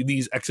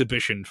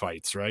exhibition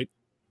fights, right?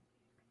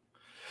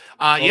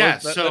 Yeah,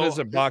 that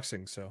isn't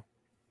boxing, so.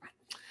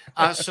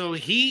 So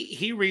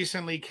he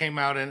recently came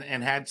out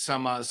and had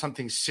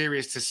something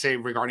serious to say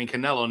regarding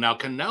Canelo. Now,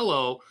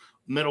 Canelo,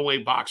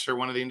 middleweight boxer,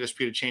 one of the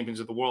undisputed champions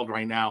of the world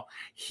right now,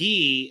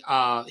 he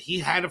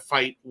had a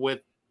fight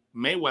with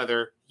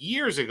Mayweather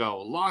years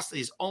ago. Lost.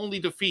 His only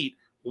defeat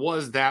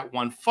was that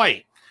one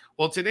fight.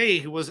 Well, today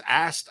he was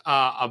asked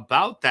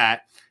about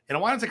that, and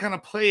I wanted to kind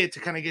of play it to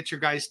kind of get your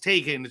guys'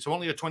 take. And it's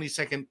only a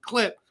 20-second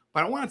clip,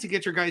 but I wanted to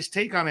get your guys'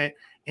 take on it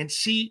and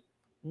see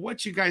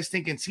what you guys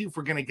think and see if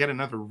we're going to get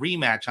another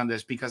rematch on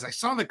this, because I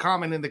saw the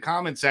comment in the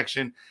comment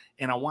section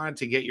and I wanted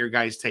to get your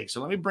guys' take.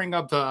 So let me bring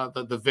up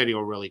the video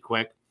really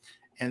quick,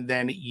 and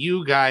then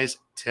you guys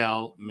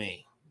tell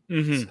me.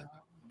 Mm-hmm. So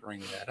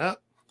bring that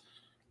up.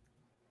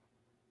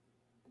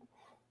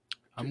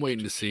 I'm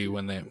waiting to see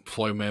when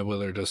Floyd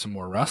Mayweather does some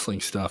more wrestling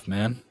stuff,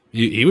 man.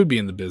 He would be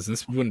in the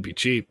business. He wouldn't be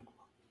cheap.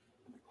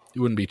 He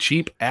wouldn't be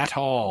cheap at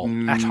all.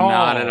 At all.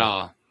 Not at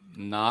all.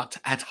 Not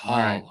at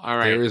all. All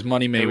right. There is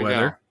Money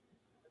Mayweather.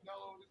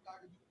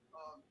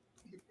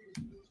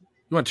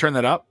 You want to turn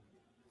that up?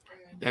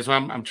 That's what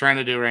I'm trying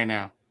to do right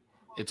now.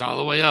 It's all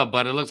the way up,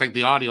 but it looks like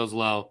the audio's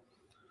low.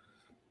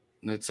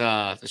 Let's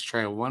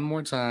try it one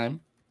more time.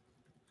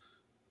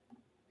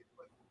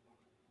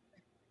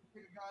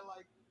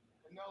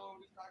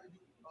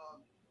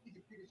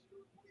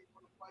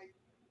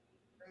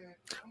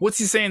 What's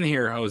he saying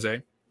here,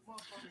 Jose?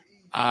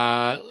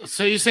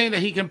 So you're saying that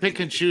he can pick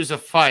and choose a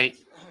fight?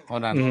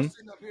 Hold on. Mm-hmm.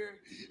 Sitting up here,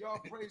 y'all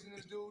praising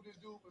this dude. This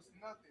dude was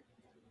nothing.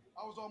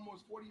 I was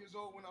almost 40 years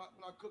old when I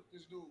cooked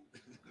this dude.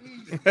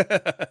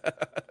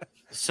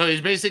 So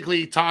he's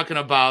basically talking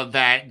about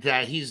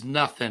that he's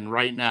nothing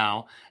right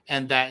now,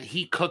 and that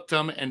he cooked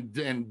him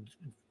and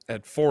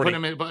at 40, put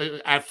him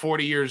in, at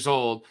 40 years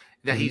old,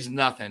 that he's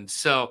nothing.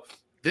 So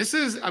this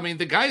is, I mean,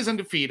 the guy is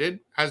undefeated,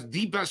 has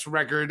the best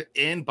record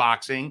in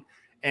boxing,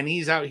 and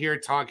he's out here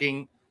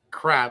talking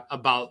crap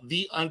about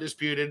the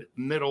undisputed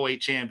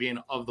middleweight champion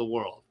of the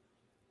world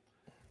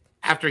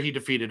after he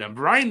defeated him.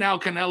 Right now,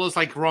 Canelo's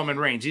like Roman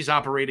Reigns. He's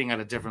operating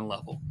at a different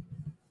level.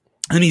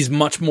 And he's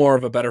much more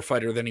of a better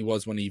fighter than he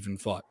was when he even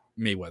fought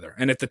Mayweather.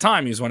 And at the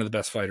time, he was one of the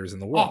best fighters in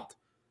the world. Oh,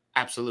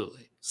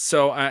 absolutely.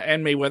 So,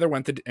 and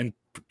Mayweather and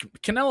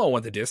Canelo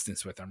went the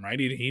distance with him, right?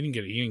 He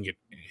didn't get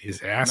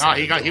his ass. No,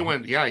 he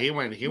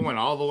went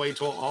all the way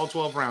to all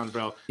 12 rounds,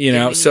 bro. You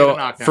know,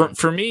 so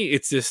for me,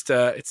 it's just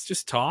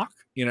talk,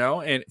 you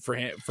know, and for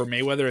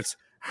Mayweather, it's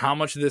how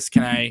much of this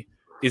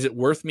is it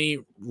worth me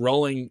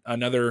rolling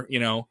another, you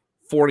know,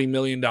 $40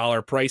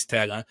 million price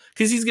tag on,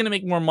 because he's going to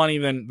make more money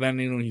than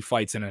when he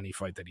fights in any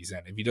fight that he's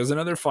in. If he does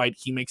another fight,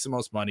 he makes the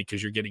most money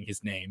because you're getting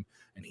his name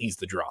and he's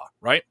the draw,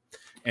 right?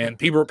 And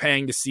people are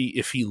paying to see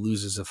if he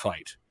loses a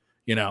fight.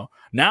 You know,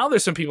 now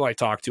there's some people I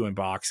talk to in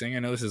boxing. I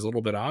know this is a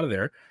little bit out of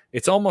there.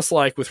 It's almost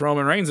like with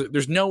Roman Reigns,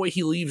 there's no way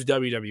he leaves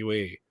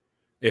WWE.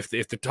 If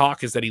the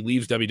talk is that he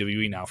leaves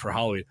WWE now for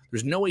Hollywood,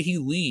 there's no way he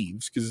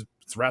leaves because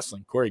it's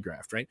wrestling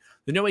choreographed, right?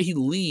 There's no way he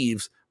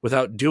leaves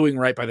without doing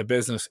right by the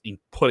business and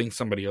putting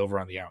somebody over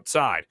on the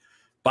outside.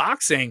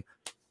 Boxing,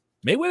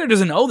 Mayweather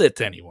doesn't owe that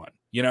to anyone.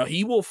 You know,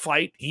 he will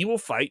fight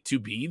to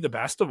be the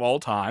best of all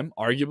time.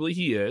 Arguably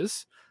he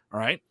is, all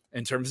right?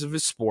 In terms of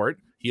his sport,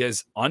 he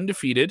is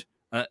undefeated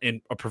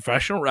in a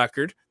professional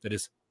record that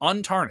is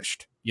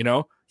untarnished. You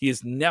know, he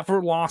has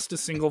never lost a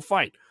single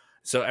fight.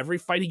 So every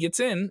fight he gets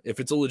in,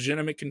 if it's a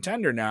legitimate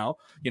contender now,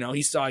 you know,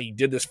 he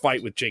did this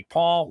fight with Jake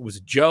Paul. It was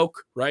a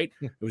joke, right?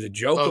 It was a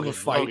joke of a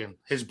fight. Logan,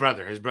 his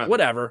brother.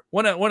 Whatever.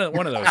 One of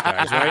those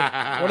guys,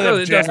 right?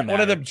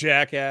 one of them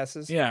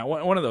jackasses. Yeah,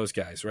 one of those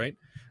guys, right?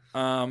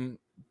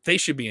 They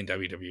should be in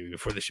WWE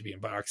before they should be in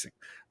boxing.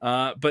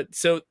 But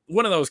so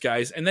one of those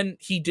guys, and then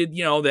he did,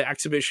 you know, the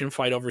exhibition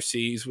fight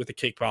overseas with a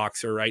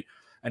kickboxer, right?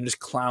 And just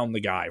clown the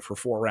guy for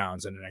 4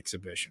 rounds in an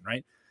exhibition,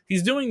 right?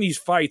 he's doing these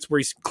fights where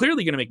he's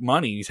clearly going to make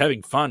money. He's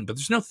having fun, but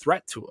there's no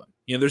threat to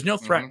him. There's no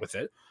threat with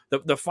it.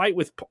 The fight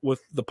with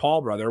the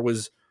Paul brother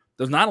was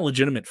not a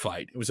legitimate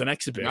fight. It was an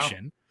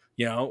exhibition.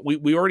 No.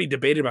 We already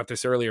debated about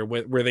this earlier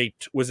where they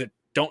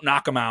don't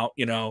knock him out.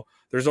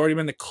 There's already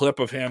been the clip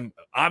of him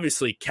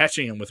obviously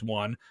catching him with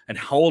one and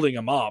holding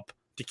him up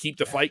to keep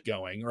the fight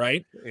going.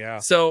 Right. Yeah.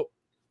 So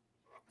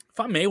if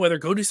I'm Mayweather,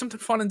 go do something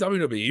fun in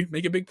WWE,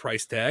 make a big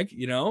price tag,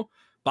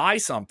 buy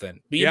something,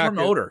 be a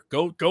promoter,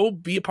 go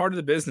be a part of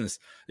the business.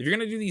 If you're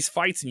going to do these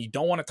fights and you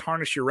don't want to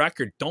tarnish your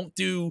record, don't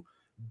do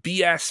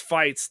BS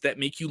fights that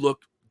make you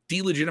look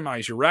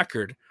delegitimize your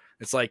record.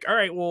 It's like, all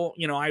right, well,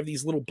 I have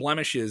these little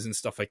blemishes and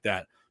stuff like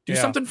that. Do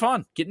something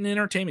fun. Get in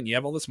entertainment. You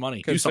have all this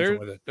money. Do something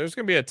with it. There's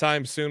going to be a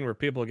time soon where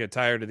people get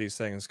tired of these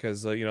things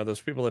because, those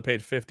people that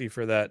paid $50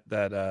 for that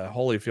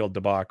Holyfield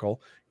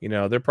debacle,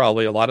 they're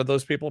probably, a lot of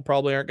those people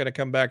probably aren't going to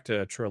come back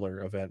to a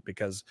Triller event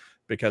because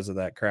of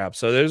that crap.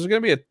 So there's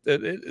going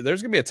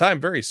to be a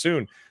time very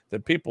soon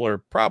that people are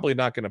probably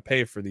not going to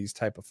pay for these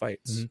type of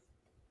fights. Mm-hmm.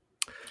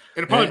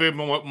 It'll probably be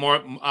more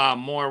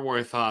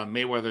worth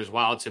Mayweather's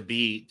while to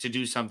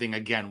do something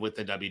again with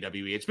the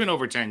WWE. It's been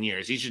over 10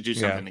 years. He should do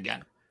something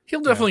again. He'll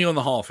definitely go in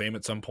the Hall of Fame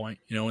at some point.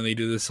 When they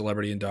do the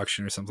celebrity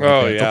induction or something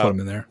like that, they'll put him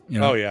in there.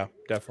 Oh yeah,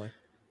 definitely.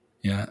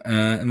 Yeah,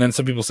 and then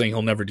some people saying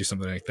he'll never do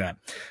something like that.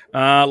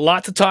 A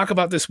lot to talk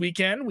about this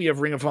weekend. We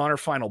have Ring of Honor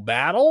Final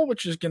Battle,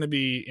 which is going to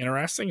be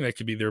interesting. That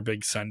could be their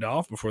big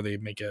send-off before they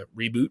make a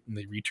reboot and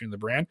they return the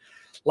brand.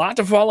 A lot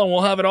to follow, and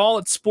we'll have it all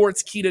at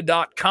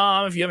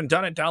sportskeeda.com. If you haven't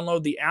done it,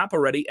 download the app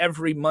already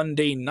every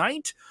Monday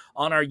night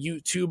on our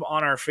YouTube,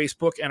 on our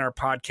Facebook, and our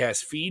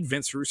podcast feed.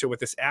 Vince Russo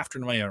with us after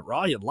Monday Night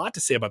Raw. He had a lot to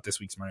say about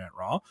this week's Monday Night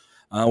Raw.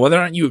 Whether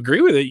or not you agree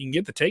with it, you can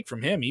get the take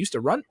from him. He used to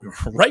write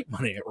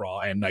Monday Night Raw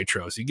and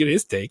Nitro, so you get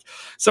his take.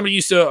 Somebody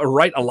used to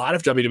write a lot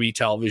of WWE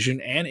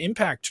television and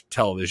Impact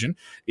television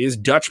is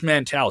Dutch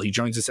Mantel. He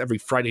joins us every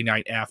Friday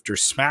night after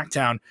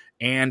SmackDown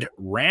and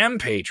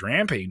Rampage.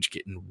 Rampage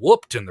getting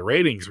whooped in the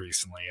ratings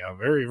recently. A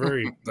very,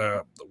 very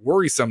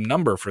worrisome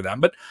number for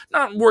them, but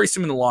not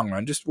worrisome in the long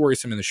run, just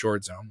worrisome in the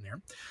short zone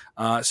there.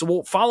 So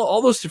we'll follow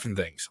all those different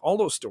things, all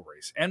those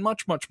stories, and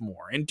much, much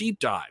more, and deep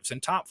dives,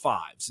 and top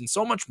fives, and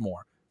so much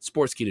more.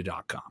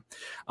 Sportskeeda.com.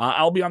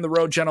 I'll be on the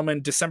road,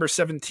 gentlemen, December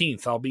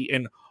 17th. I'll be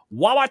in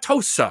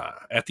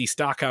Wauwatosa at the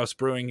Stockhouse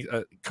Brewing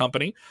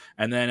Company.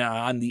 And then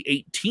on the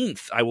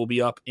 18th, I will be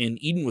up in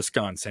Eden,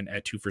 Wisconsin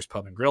at Two First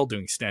Pub and Grill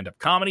doing stand-up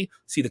comedy.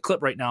 See the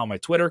clip right now on my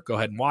Twitter. Go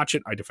ahead and watch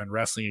it. I defend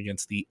wrestling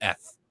against the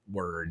F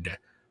word.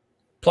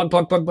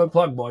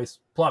 Plug, boys.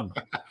 Plug.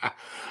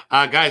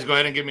 Guys, go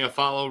ahead and give me a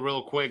follow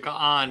real quick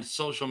on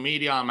social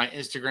media, on my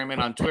Instagram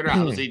and on Twitter,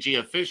 HouseAG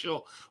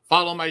Official.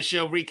 Follow my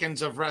show,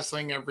 Weekends of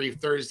Wrestling, every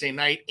Thursday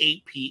night,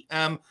 8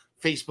 p.m.,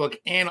 Facebook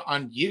and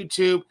on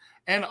YouTube.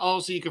 And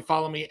also, you can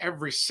follow me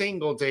every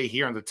single day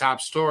here on the Top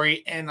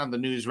Story and on the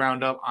News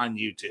Roundup on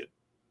YouTube.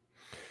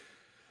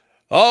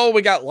 Oh,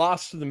 we got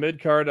lost in the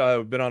mid-card.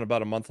 We've been on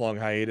about a month-long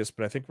hiatus,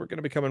 but I think we're going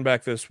to be coming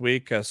back this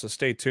week, so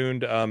stay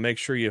tuned. Make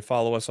sure you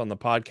follow us on the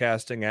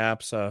podcasting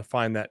apps.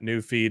 Find that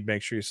new feed.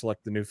 Make sure you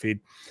select the new feed.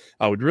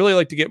 I would really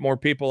like to get more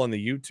people on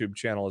the YouTube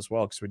channel as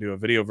well, because we do a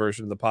video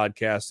version of the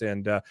podcast,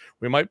 and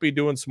we might be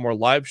doing some more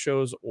live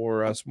shows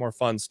or some more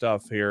fun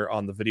stuff here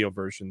on the video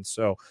version.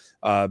 So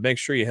make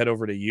sure you head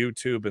over to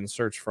YouTube and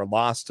search for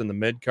Lost in the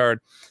Mid-Card.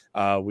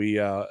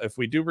 If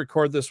we do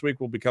record this week,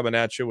 we'll be coming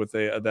at you with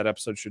that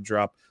episode should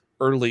drop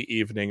early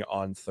evening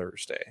on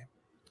Thursday.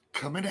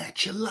 Coming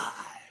at you live.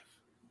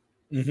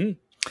 Mm-hmm.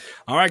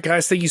 All right,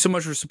 guys. Thank you so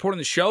much for supporting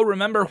the show.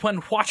 Remember,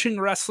 when watching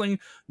wrestling,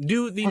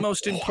 do the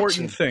most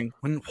important thing.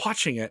 When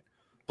watching it,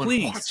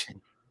 please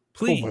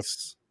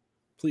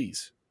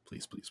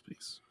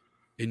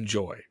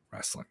enjoy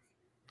wrestling.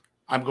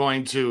 I'm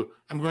going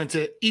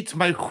to eat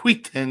my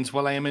wheatens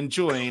while I am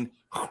enjoying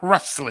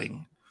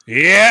wrestling.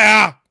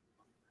 Yeah.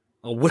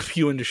 I'll whip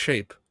you into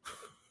shape.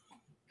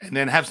 And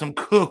then have some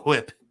Cool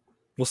Whip.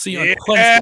 We'll see you on Wednesday.